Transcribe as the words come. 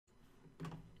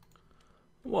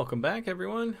Welcome back,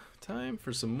 everyone. Time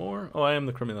for some more. Oh, I am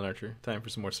the Criminal Archer. Time for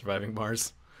some more surviving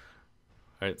Mars.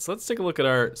 Alright, so let's take a look at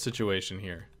our situation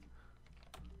here.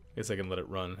 I guess I can let it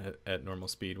run at normal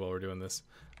speed while we're doing this.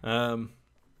 We're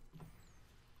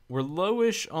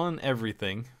lowish on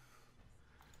everything.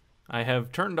 I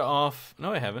have turned off...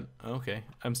 No, I haven't. Okay.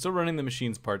 I'm still running the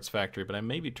machines parts factory, but I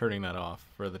may be turning that off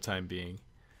for the time being.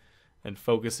 And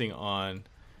focusing on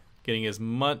getting as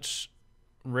much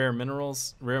rare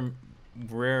minerals...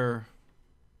 Rare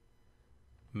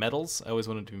metals. I always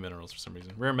wanted to be minerals for some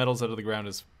reason. Rare metals out of the ground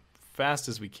as fast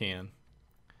as we can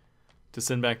to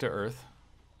send back to Earth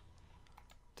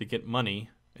to get money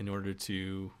in order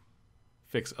to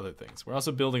fix other things. We're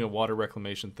also building a water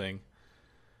reclamation thing,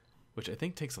 which I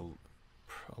think takes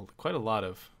quite a lot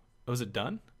of... Oh, is it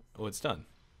done? Oh, it's done.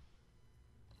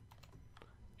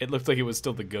 It looked like it was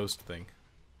still the ghost thing.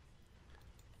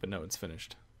 But no, it's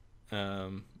finished. We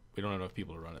don't have enough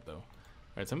people to run it, though.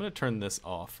 Alright, so I'm going to turn this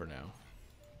off for now.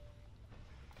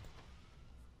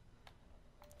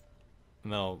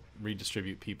 And then I'll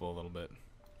redistribute people a little bit.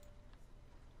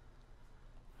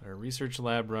 Our research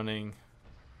lab running.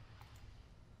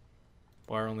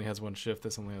 Bar only has one shift,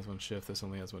 this only has one shift, this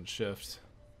only has one shift.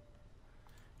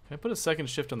 Can I put a second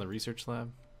shift on the research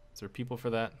lab? Is there people for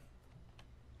that?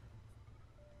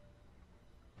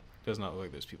 Does not look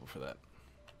like there's people for that.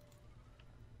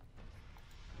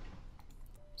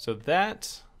 So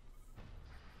that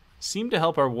seemed to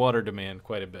help our water demand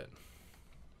quite a bit,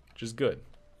 which is good.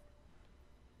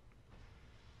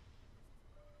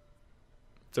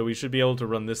 So we should be able to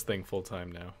run this thing full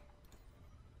time now.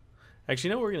 Actually,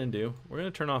 you know what we're going to do? We're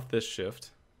going to turn off this shift.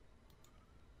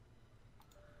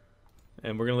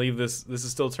 And we're going to leave this. This is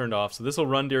still turned off, so this will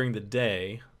run during the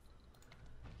day.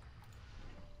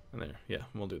 And there, yeah,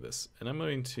 we'll do this. And I'm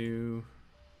going to...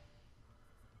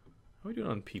 How are we doing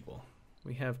on people?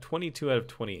 We have 22 out of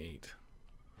 28.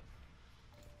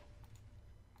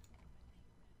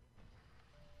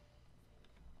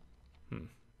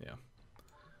 Yeah.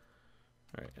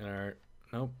 Alright, and our...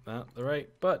 Nope, not the right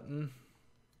button.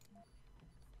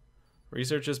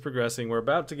 Research is progressing. We're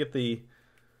about to get the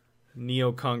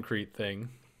neo-concrete thing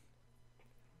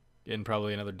in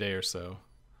probably another day or so.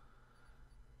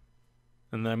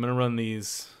 And then I'm going to run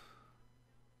these...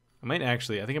 I think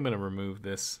I'm going to remove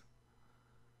this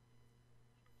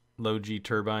low G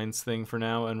turbines thing for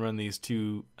now and run these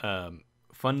two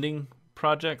funding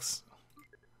projects.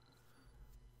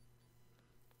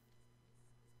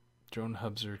 Drone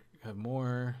hubs have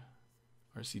more.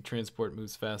 RC transport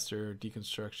moves faster.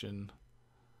 Deconstruction.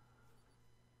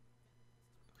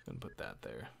 I'm gonna put that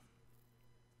there.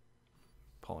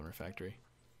 Polymer factory.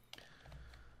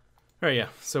 All right, yeah.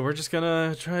 So we're just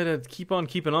gonna try to keep on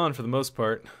keeping on for the most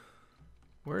part.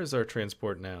 Where is our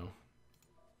transport now?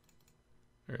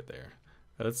 Right there.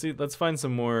 Let's see. Let's find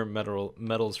some more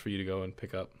metals for you to go and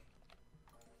pick up.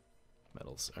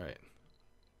 Metals. All right.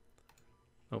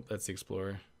 Oh, that's the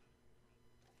explorer.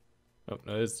 Oh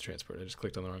no, it is the transport. I just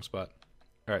clicked on the wrong spot.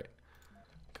 All right.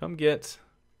 Come get.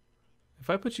 If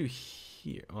I put you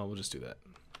here, well, we'll just do that.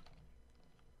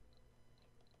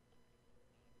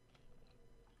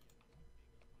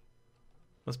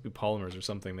 Must be polymers or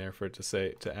something there for it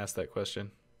to ask that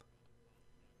question.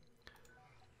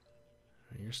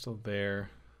 You're still there.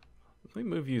 Let me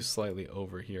move you slightly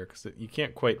over here because you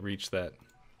can't quite reach that.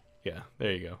 Yeah,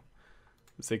 there you go.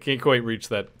 So you can't quite reach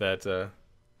that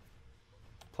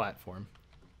platform.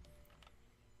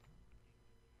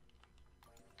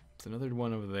 There's another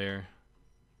one over there.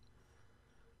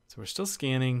 So we're still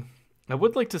scanning. I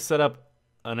would like to set up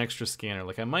an extra scanner.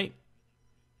 Like I might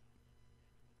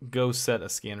go set a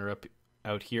scanner up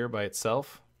out here by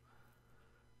itself.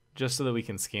 Just so that we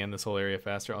can scan this whole area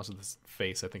faster. Also, this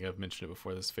face, I think I've mentioned it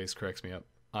before. This face cracks me up.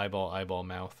 Eyeball, eyeball,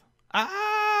 mouth.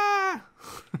 Ah!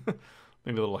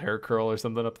 Maybe a little hair curl or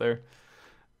something up there.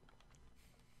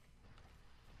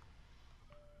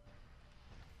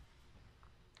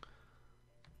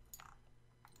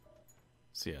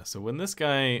 So yeah, so when this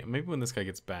guy, maybe when this guy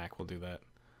gets back, we'll do that.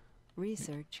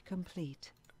 Research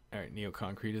complete. All right,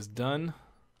 neoconcrete is done.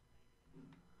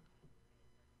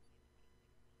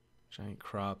 Giant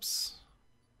crops,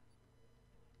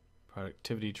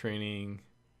 productivity training,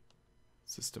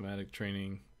 systematic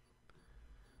training.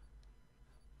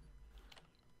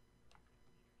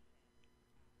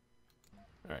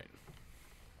 All right.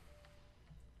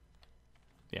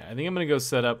 Yeah, I think I'm going to go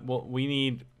set up, well, we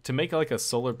need to make like a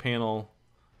solar panel,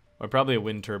 or probably a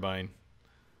wind turbine.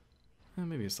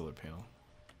 Maybe a solar panel.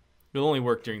 It'll only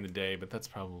work during the day, but that's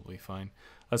probably fine.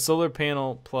 A solar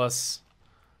panel plus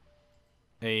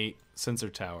a sensor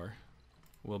tower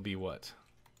will be what?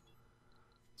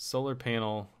 Solar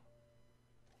panel.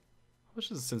 How much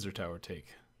does a sensor tower take?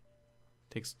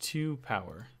 Takes 2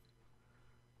 power.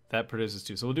 That produces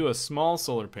 2. So we'll do a small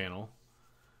solar panel,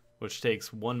 which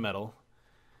takes 1 metal,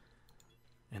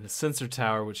 and a sensor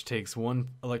tower, which takes 1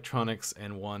 electronics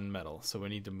and 1 metal. So we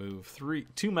need to move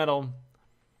 2 metal,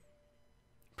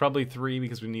 probably 3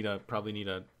 because we need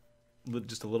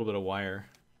just a little bit of wire,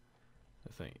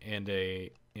 I think,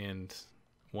 and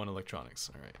 1 electronics.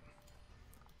 All right.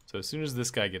 So as soon as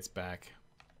this guy gets back,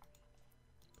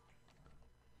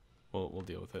 we'll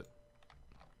deal with it.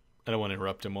 I don't want to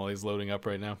interrupt him while he's loading up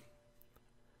right now.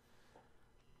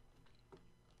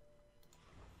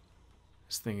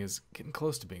 This thing is getting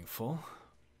close to being full.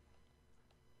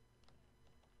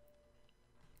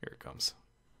 Here it comes.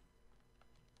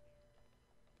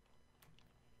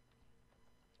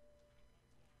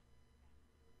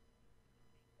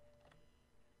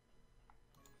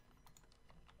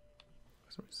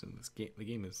 For some reason, the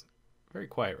game is very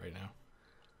quiet right now.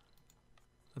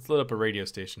 Let's load up a radio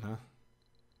station, huh?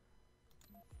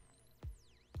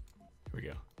 Here we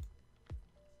go.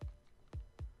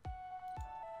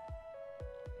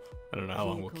 I don't know how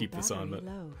long we'll keep this on, but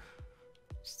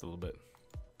just a little bit.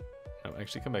 No,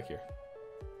 actually, come back here.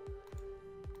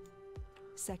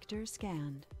 Sector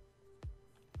scanned.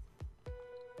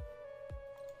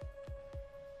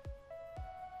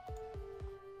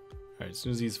 All right, as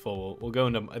soon as he's full, we'll go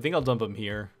into. I think I'll dump him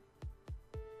here.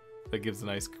 That gives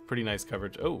a pretty nice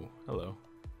coverage. Oh, hello.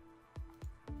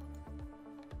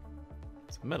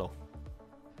 Some metal,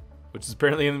 which is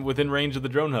apparently within range of the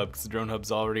drone hub because the drone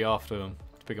hub's already off to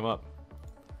pick him up.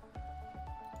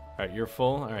 All right, you're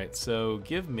full. All right, so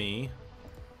get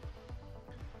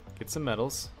some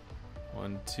metals.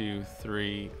 1, 2,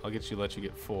 3. I'll let you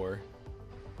get 4.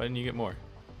 Why didn't you get more?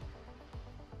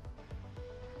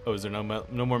 Oh, is there no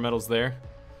more metals there?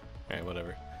 All right,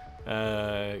 whatever.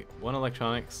 1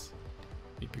 electronics.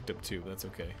 You picked up 2, but that's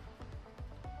okay.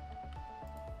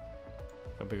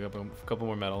 I'll pick up a couple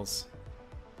more metals.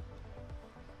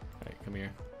 All right, come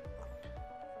here.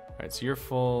 All right, so you're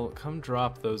full. Come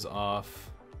drop those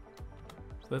off.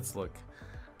 So let's look.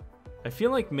 I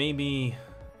feel like maybe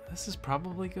this is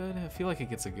probably good. I feel like it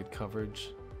gets a good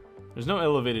coverage. There's no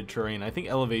elevated terrain. I think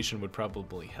elevation would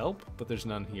probably help, but there's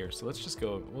none here. So let's just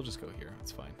go. We'll just go here.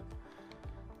 It's fine.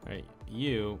 All right,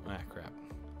 you. Ah, crap.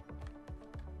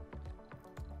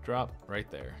 Drop right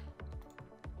there.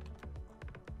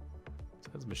 So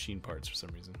it has machine parts for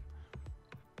some reason.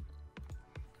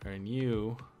 All right, and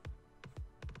you.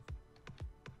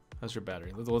 How's your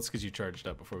battery? Let's get you charged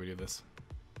up before we do this.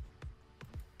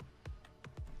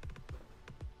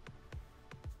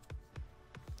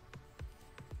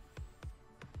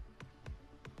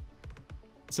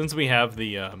 Since we have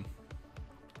the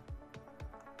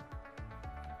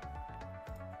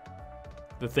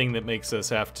thing that makes us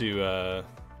have to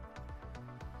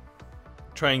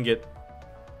try and get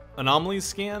anomalies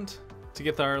scanned to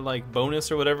get our bonus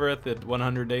or whatever at the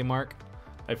 100-day mark,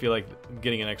 I feel like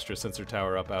getting an extra sensor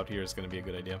tower up out here is going to be a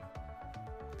good idea.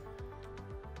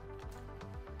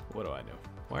 What do I know?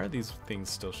 Why are these things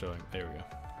still showing? There we go.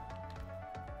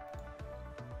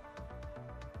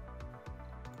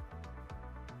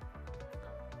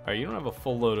 Alright, you don't have a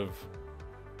full load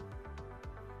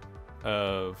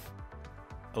of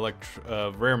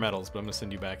rare metals, but I'm gonna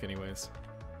send you back anyways.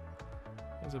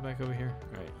 Is it back over here?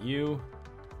 Alright, you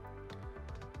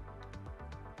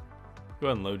go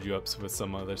ahead and load you up with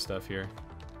some other stuff here.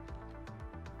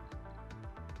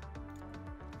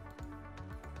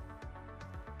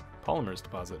 Polymers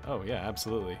deposit. Oh yeah,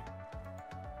 absolutely.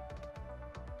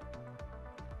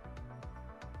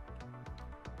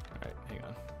 Alright, hang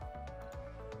on.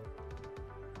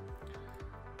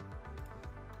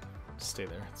 Stay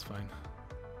there, it's fine.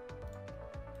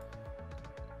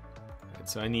 Alright,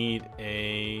 so I need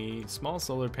a small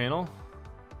solar panel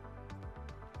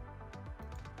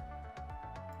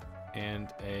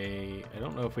and I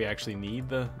don't know if we actually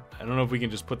need I don't know if we can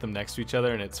just put them next to each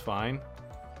other and it's fine.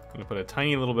 I'm gonna put a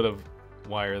tiny little bit of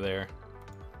wire there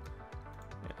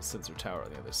and a sensor tower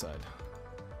on the other side.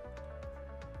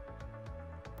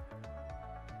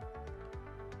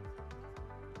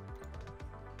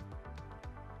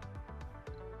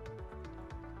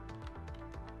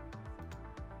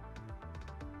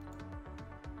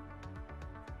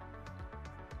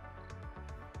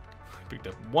 Picked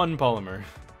up 1 polymer.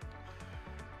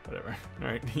 Whatever.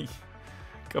 Alright,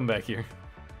 come back here.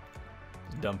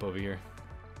 Just dump over here.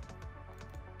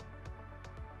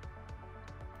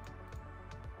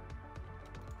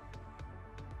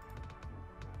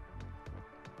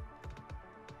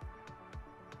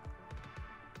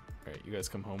 Alright, you guys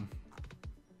come home.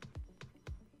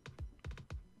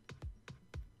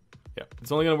 Yeah,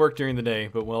 it's only going to work during the day,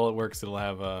 but while it works, it'll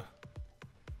have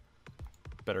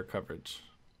better coverage.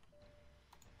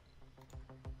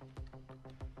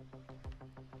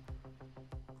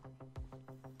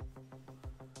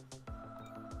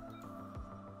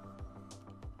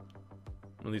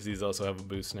 At least these also have a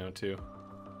boost now, too.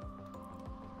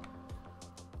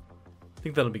 I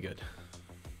think that'll be good.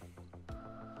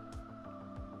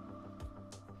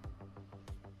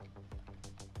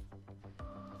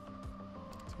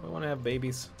 So I want to have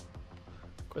babies.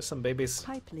 Request some babies.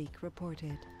 Pipe leak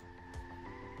reported.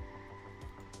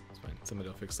 It's fine. Somebody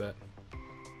will fix that.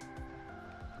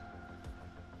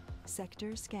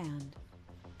 Sector scanned.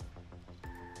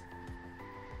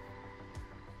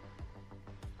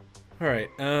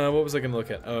 Alright, what was I going to look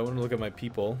at? Oh, I want to look at my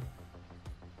people.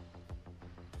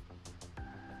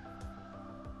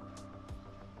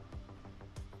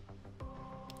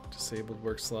 Disabled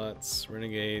work slots,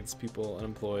 renegades, people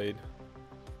unemployed.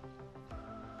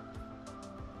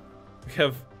 We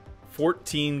have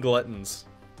 14 gluttons.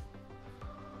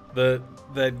 That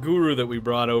guru that we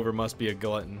brought over must be a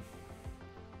glutton.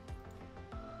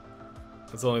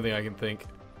 That's the only thing I can think.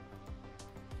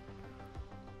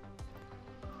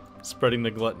 Spreading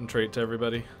the glutton trait to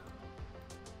everybody.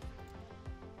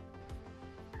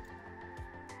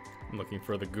 I'm looking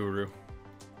for the guru.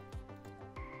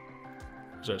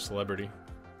 Who's our celebrity?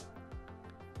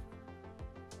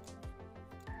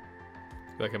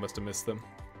 I feel like I must have missed them.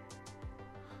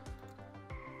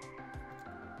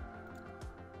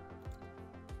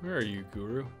 Where are you,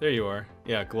 guru? There you are.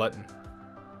 Yeah, glutton.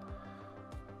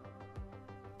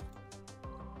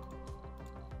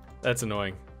 That's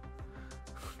annoying.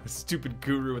 The stupid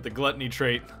guru with the gluttony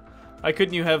trait. Why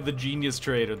couldn't you have the genius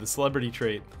trait or the celebrity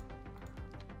trait?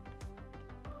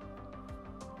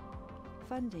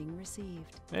 Funding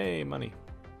received. Hey, money.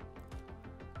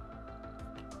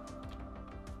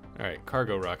 Alright,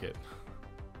 cargo rocket.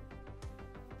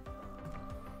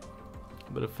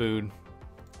 A bit of food.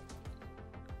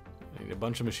 I need a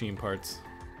bunch of machine parts.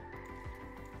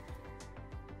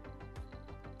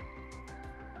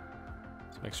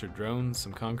 Some extra drones,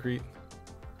 some concrete.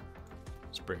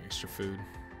 Let's bring extra food.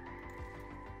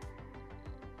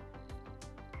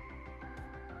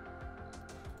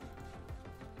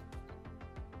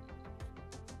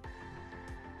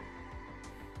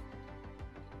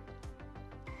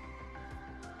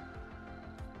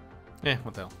 Eh,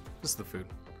 what the hell? Just the food.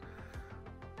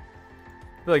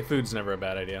 I feel like food's never a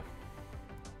bad idea.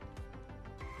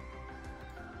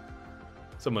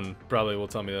 Someone probably will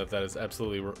tell me that that is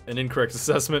absolutely an incorrect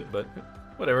assessment, but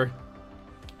whatever.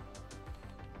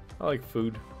 I like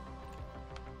food.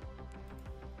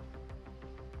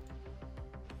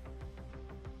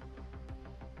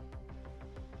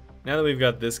 Now that we've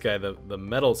got this guy, the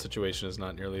metal situation is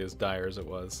not nearly as dire as it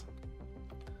was.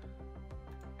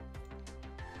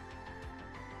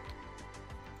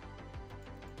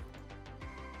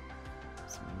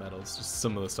 Some metals, just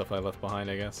some of the stuff I left behind,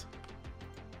 I guess.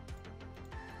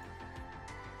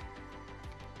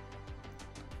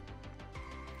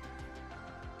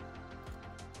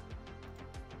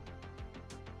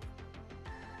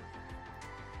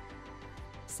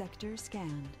 Sector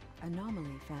scanned.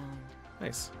 Anomaly found.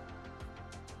 Nice.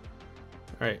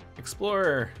 Alright,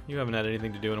 Explorer. You haven't had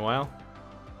anything to do in a while.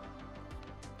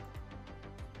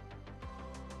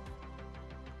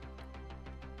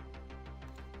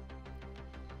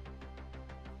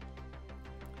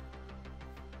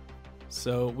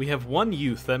 So we have one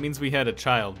youth. That means we had a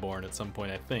child born at some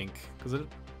point, I think.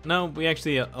 No, we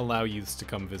actually allow youths to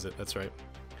come visit. That's right.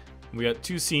 We got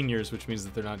 2 seniors, which means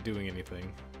that they're not doing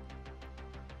anything.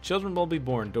 Children will be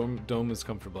born. Dome is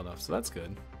comfortable enough, so that's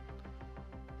good.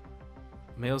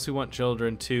 Males who want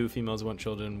children, 2. Females who want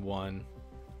children, 1.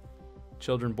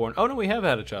 Children born. Oh no, we have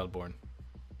had a child born.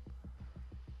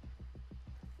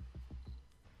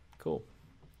 Cool.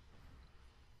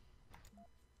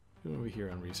 Who are we here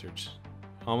on research?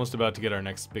 Almost about to get our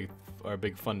next big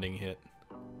funding hit.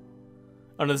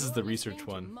 Oh no, this is the research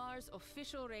one. Mars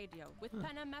official radio with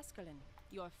Penna Masculine,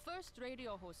 your first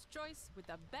radio host choice with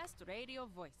the best radio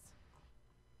voice.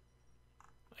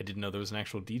 I didn't know there was an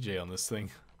actual DJ on this thing.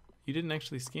 You didn't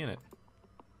actually scan it.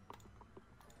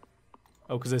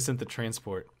 Oh, because I sent the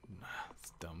transport.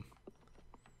 It's dumb.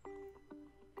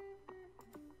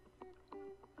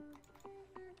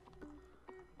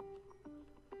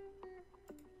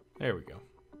 There we go.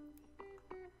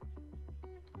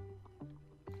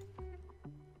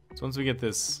 So once we get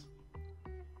this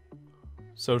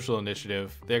social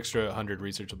initiative, the extra 100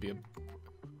 research will be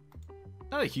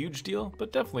not a huge deal,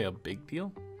 but definitely a big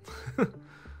deal.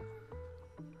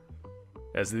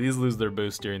 Yeah, so these lose their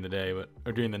boost during the day,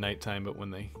 or during the nighttime, but when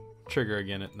they trigger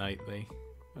again at night.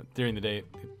 During the day it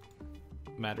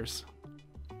matters.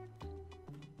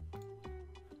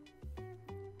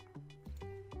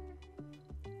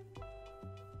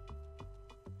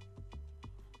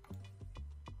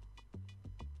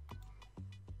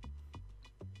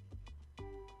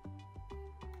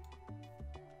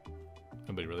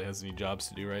 Nobody really has any jobs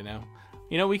to do right now.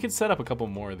 You know, we could set up a couple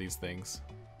more of these things.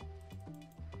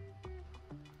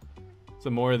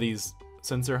 Some more of these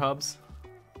sensor hubs.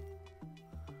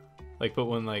 Like put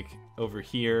one like over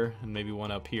here and maybe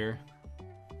one up here.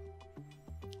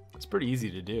 It's pretty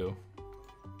easy to do.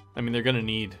 I mean, they're gonna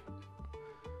need...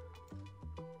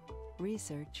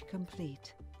 Research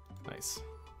complete. Nice.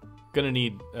 Gonna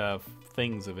need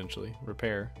things eventually.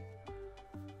 Repair.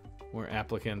 More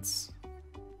applicants.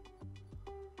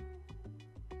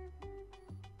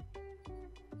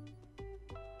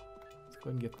 Let's go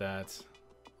ahead and get that.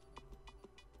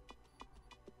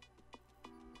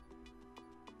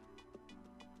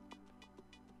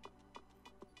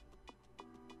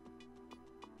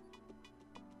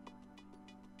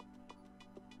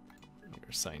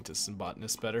 Your scientists and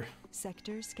botanists better.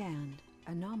 Sector scanned.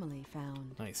 Anomaly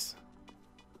found. Nice.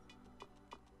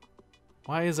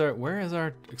 Where is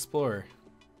our explorer?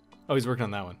 Oh, he's working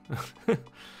on that one.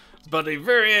 It's about to be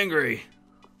very angry.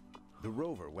 The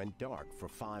rover went dark for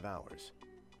 5 hours.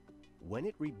 When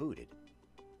it rebooted,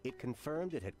 it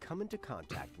confirmed it had come into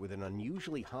contact with an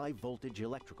unusually high voltage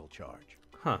electrical charge.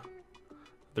 Huh.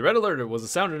 The red alert was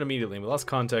sounded immediately and we lost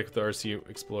contact with the RC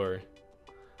Explorer.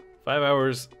 5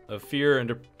 hours of fear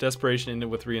and desperation ended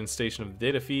with reinstation of the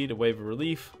data feed, a wave of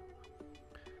relief.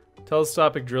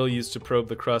 Telescopic drill used to probe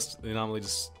the crust of the anomaly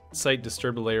site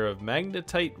disturbed a layer of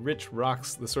magnetite-rich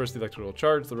rocks, the source of the electrical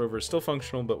charge. The rover is still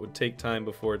functional, but would take time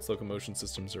before its locomotion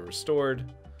systems are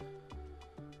restored.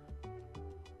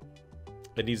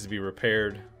 It needs to be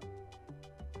repaired.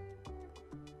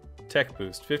 Tech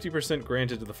boost. 50%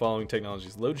 granted to the following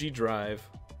technologies. Low G drive,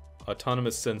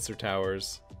 autonomous sensor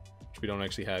towers, which we don't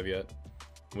actually have yet.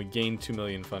 And we gained 2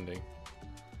 million funding.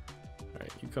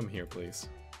 Alright, you come here, please.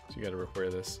 So you gotta repair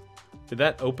this. Did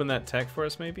that open that tech for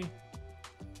us, maybe?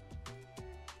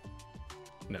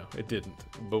 No, it didn't.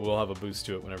 But we'll have a boost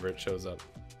to it whenever it shows up.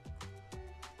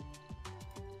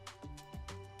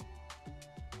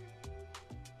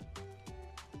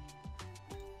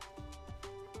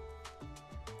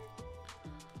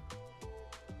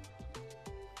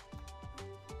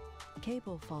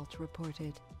 Cable fault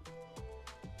reported.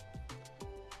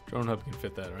 Drone hub can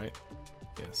fit that, right?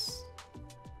 Yes.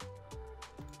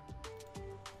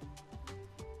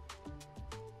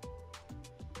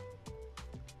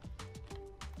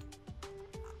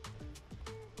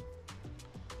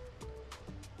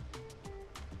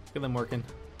 Look at them working.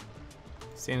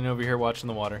 Standing over here watching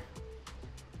the water.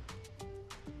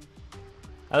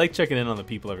 I like checking in on the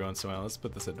people every once in a while. Let's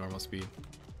put this at normal speed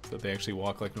so that they actually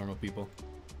walk like normal people.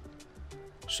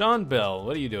 Sean Bell,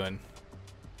 what are you doing?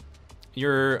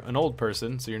 You're an old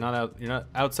person, so you're not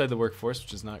outside the workforce,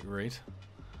 which is not great.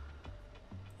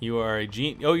 You are a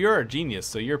you're a genius,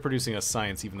 so you're producing us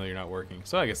science even though you're not working.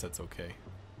 So I guess that's okay.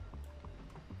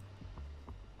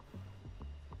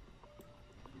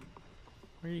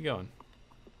 Where are you going?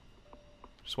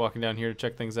 Just walking down here to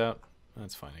check things out?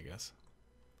 That's fine, I guess.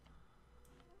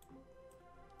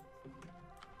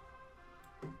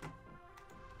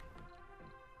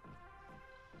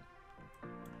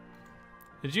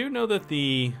 Did you know that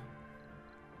the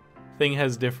thing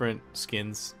has different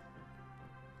skins?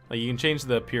 Like, you can change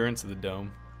the appearance of the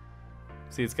dome.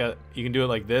 See, it's got, you can do it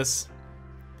like this.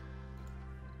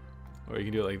 Or you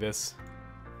can do it like this.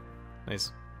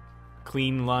 Nice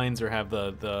clean lines, or have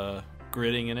the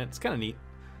gridding in it. It's kind of neat.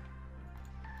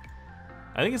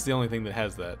 I think it's the only thing that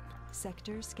has that.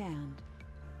 Sector scanned.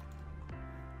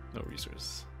 No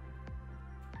resources.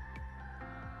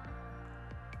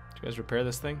 Did you guys repair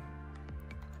this thing?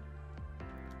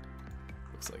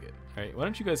 Looks like it. Alright, why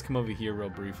don't you guys come over here real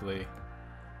briefly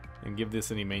and give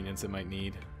this any maintenance it might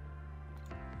need.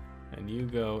 And you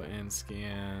go and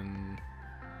scan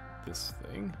this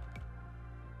thing.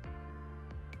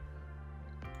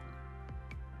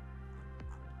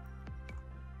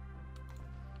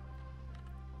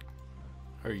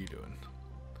 How are you doing?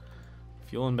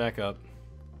 Fueling back up.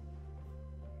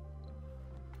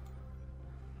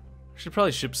 Should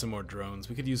probably ship some more drones.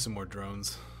 We could use some more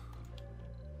drones.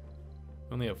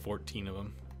 We only have 14 of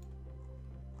them.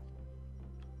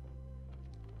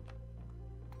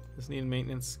 This need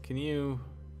maintenance. Can you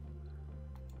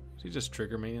just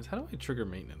trigger maintenance? How do I trigger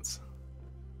maintenance?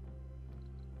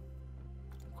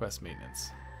 Request maintenance.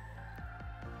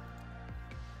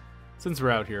 Since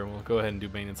we're out here, we'll go ahead and do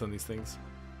maintenance on these things.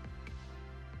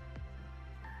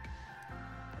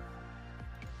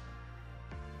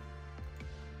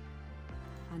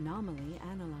 Anomaly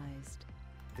analyzed.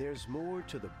 There's more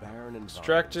to the barren environment.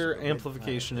 Extractor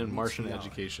amplification and Martian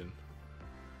education.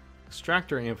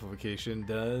 Extractor amplification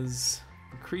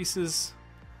increases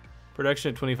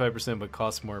production at 25% but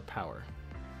costs more power.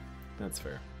 That's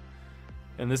fair.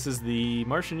 And this is the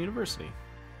Martian University.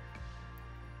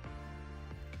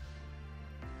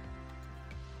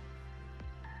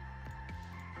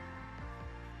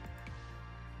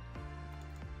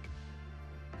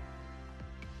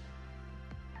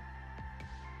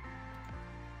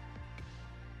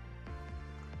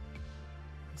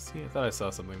 See, I thought I saw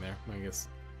something there. I guess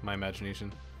my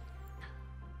imagination.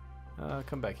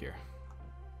 Come back here.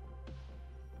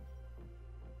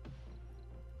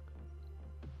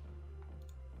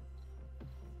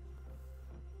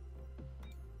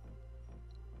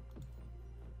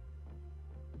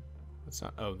 It's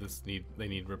not. Oh, they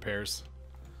need repairs.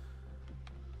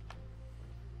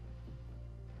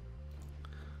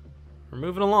 We're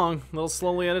moving along, a little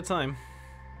slowly at a time.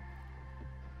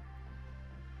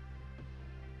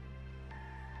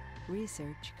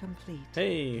 Research complete.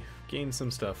 Hey, gained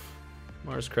some stuff.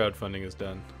 Mars crowdfunding is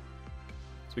done.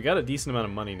 So we got a decent amount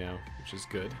of money now, which is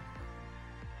good.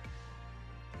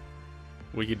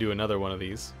 We could do another one of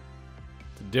these.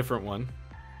 It's a different one.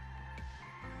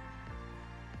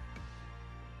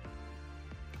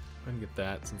 I can get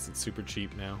that since it's super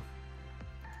cheap now.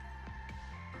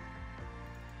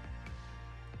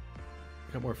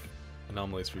 Got more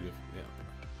anomalies for you to, yeah.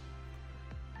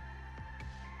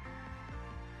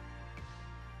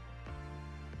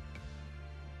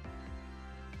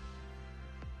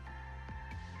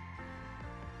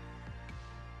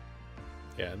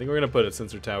 Yeah, I think we're gonna put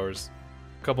sensor towers,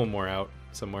 a couple more out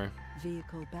somewhere.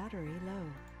 Vehicle battery low.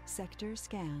 Sector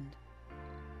scanned.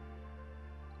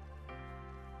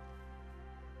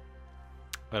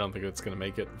 I don't think it's gonna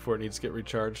make it before it needs to get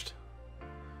recharged.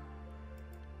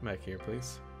 Back here,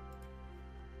 please.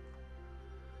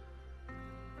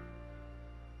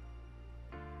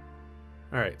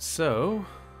 Alright, so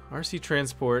RC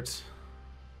transport.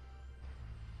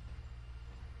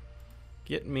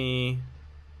 Get me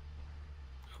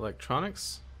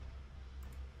electronics.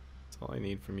 That's all I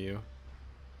need from you.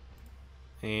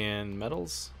 And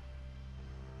metals.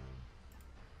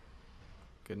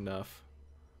 Good enough.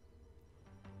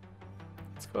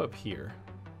 Let's go up here.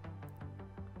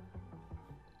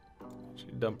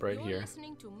 Should dump right You're here.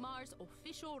 listening to Mars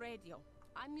official radio.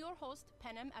 I'm your host,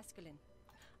 Penem Escalin.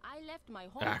 I left my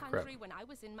home country when I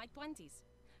was in my 20s.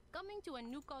 Coming to a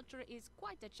new culture is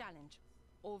quite a challenge.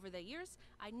 Over the years,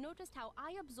 I noticed how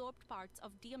I absorbed parts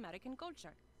of the American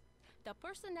culture. The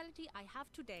personality I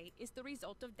have today is the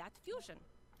result of that fusion.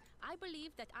 I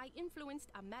believe that I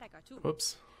influenced America too.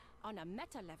 Whoops. On a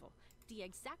meta level, the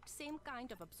exact same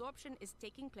kind of absorption is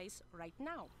taking place right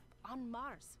now, on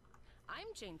Mars.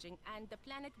 I'm changing, and the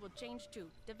planet will change too,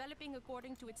 developing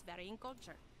according to its varying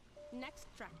culture. Next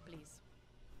track, please.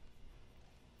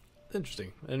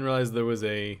 Interesting. I didn't realize there was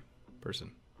a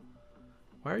person.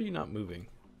 Why are you not moving?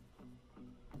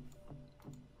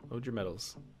 Load your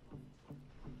metals.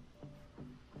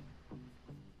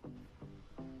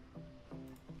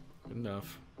 Good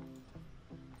enough.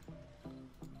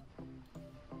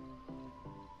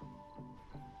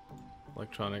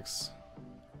 Electronics.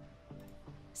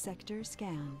 Sector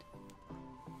scanned.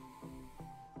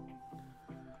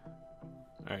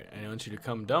 Alright, I want you to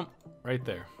come dump right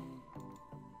there.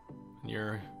 When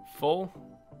you're full,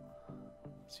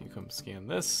 so you come scan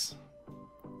this.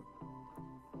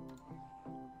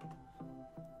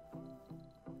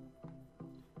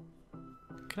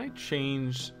 Can I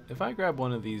change, if I grab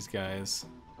one of these guys,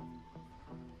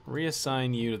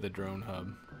 reassign you to the drone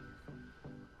hub.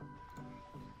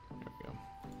 There we go.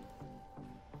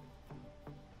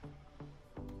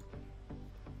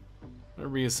 I'm gonna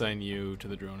reassign you to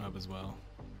the drone hub as well.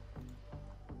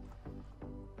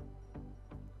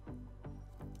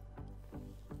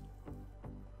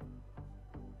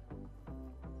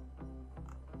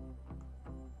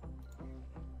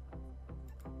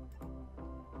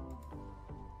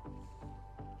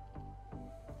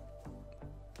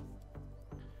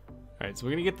 Alright, so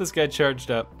we're gonna get this guy charged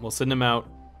up. We'll send him out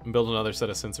and build another set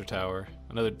of sensor tower.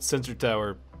 Another sensor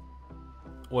tower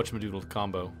whatchamadoodle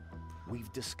combo.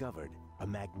 We've discovered a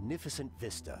magnificent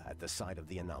vista at the site of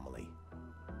the anomaly.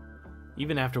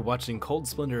 Even after watching Cold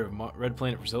Splendor of Red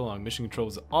Planet for so long, Mission Control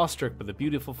was awestruck by the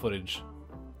beautiful footage.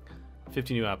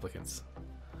 50 new applicants.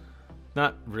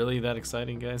 Not really that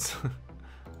exciting, guys.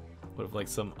 Would have liked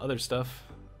some other stuff.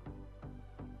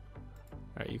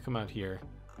 Alright, you come out here.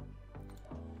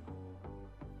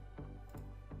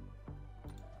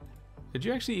 Did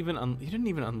you actually even you didn't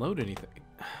even unload anything.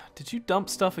 Did you dump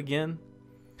stuff again?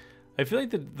 I feel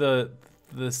like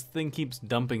this thing keeps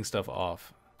dumping stuff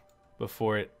off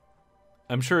before it.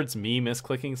 I'm sure it's me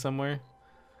misclicking somewhere,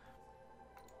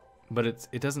 but it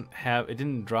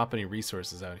didn't drop any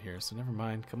resources out here, so never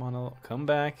mind. Come on, come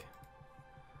back.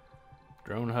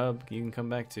 Drone hub, you can come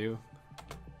back too.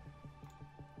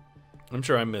 I'm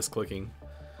sure I'm misclicking,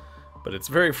 but it's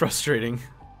very frustrating.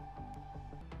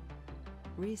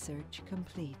 Research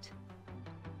complete.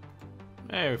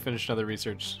 Hey, we finished another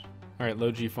research. All right,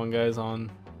 low G fungi is on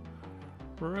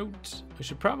route. We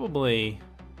should probably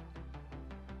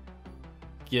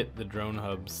get the drone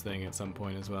hubs thing at some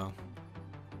point as well.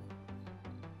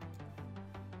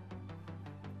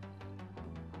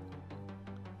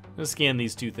 Let's scan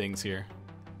these two things here.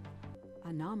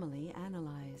 Anomaly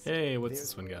analyzed. Hey, what's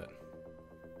this one got?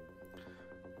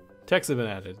 Techs have been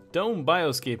added. Dome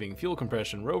bioscaping, fuel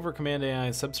compression, rover command AI,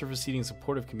 subsurface heating,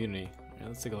 supportive community. Yeah,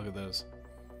 let's take a look at those.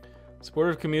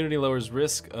 Supportive community lowers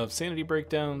risk of sanity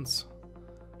breakdowns.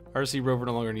 RC rover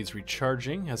no longer needs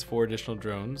recharging, has 4 additional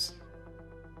drones.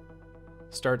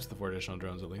 Starts the 4 additional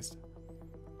drones at least.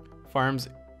 Farms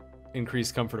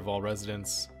increase comfort of all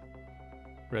residents.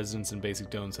 Residents in basic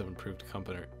domes have improved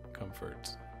comfort.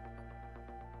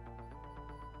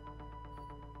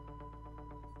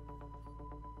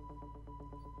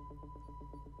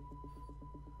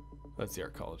 That's the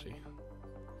arcology.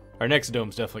 Our next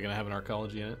dome's definitely going to have an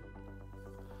arcology in it.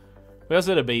 We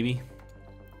also had a baby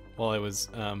while I was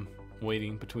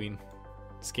waiting between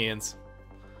scans.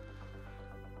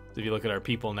 So if you look at our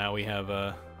people now, we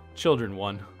have children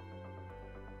 1.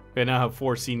 We now have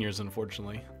 4 seniors,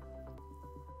 unfortunately.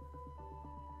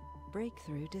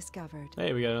 Breakthrough discovered.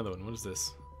 Hey, we got another one. What is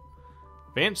this?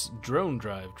 Advanced drone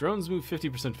drive. Drones move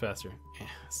 50% faster.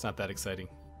 It's not that exciting.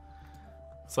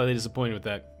 Slightly disappointed with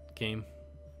that game,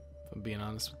 if I'm being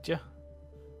honest with you.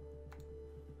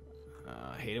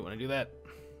 I hate it when I do that.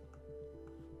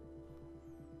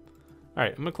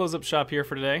 Alright, I'm going to close up shop here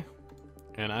for today,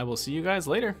 and I will see you guys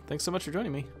later. Thanks so much for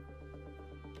joining me.